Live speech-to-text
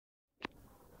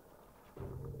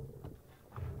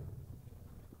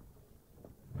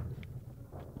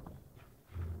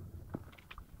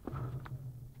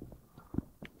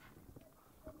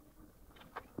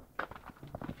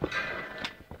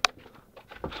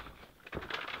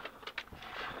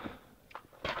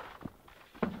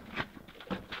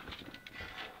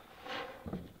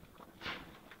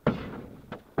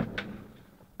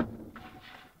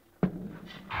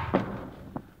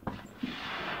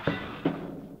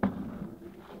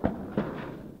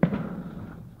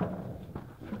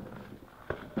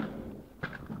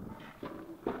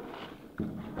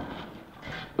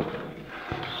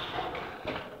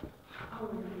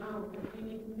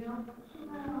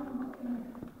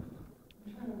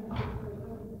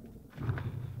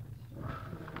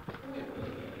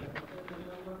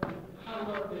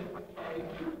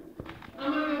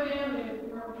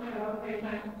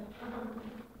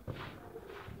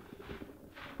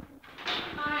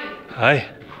Hi.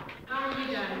 How are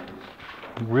you guys?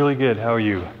 Really good. How are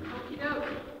you? Okey-doke.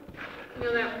 You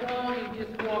know that wall you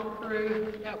just walked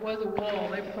through, that was a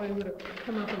wall. They probably would have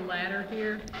come up a ladder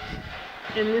here.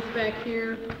 And this back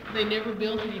here, they never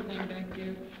built anything back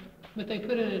here, but they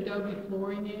put an adobe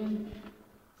flooring in.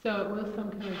 So it was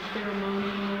some kind of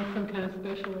ceremonial, some kind of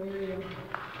special area.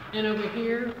 And over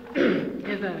here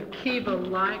is a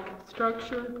kiva-like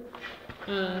structure.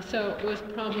 So it was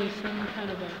probably some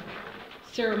kind of a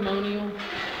ceremonial.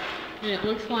 And it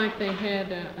looks like they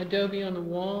had adobe on the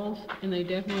walls, and they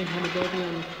definitely had adobe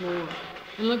on the floor.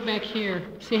 And look back here.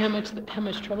 See how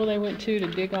much trouble they went to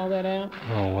dig all that out?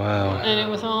 Oh, wow. And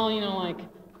it was all, like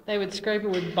they would scrape it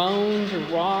with bones or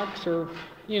rocks or,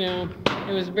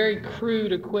 it was very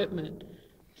crude equipment.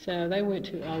 So they went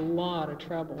to a lot of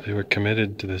trouble. They were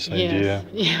committed to this Yes. idea.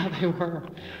 Yeah, they were.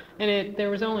 And there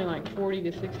was only like 40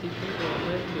 to 60 people that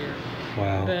lived here.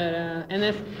 Wow. But, and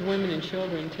that's women and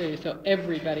children too, so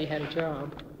everybody had a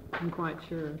job, I'm quite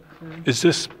sure. So. Is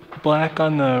this black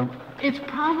on the... It's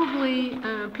probably,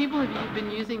 people have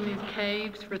been using these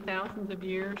caves for thousands of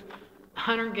years.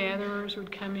 Hunter-gatherers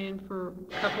would come in for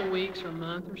a couple weeks or a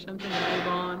month or something and move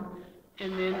on.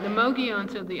 And then the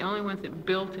Mogollons are the only ones that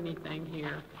built anything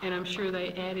here. And I'm sure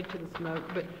they added to the smoke.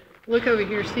 But look over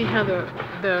here, see how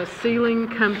the ceiling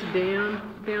comes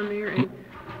down there? And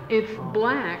it's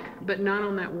black, but not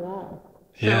on that wall.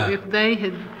 So Yeah. if they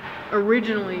had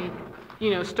originally,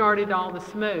 started all the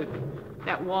smoke,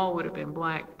 that wall would have been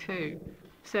black too.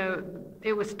 So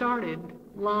it was started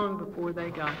long before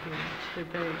they got here.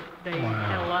 That they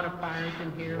had a lot of fires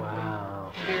in here.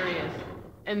 Wow. Various.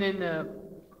 And then the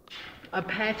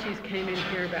Apaches came in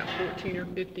here about 14 or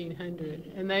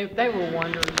 1500, and they were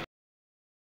wonders.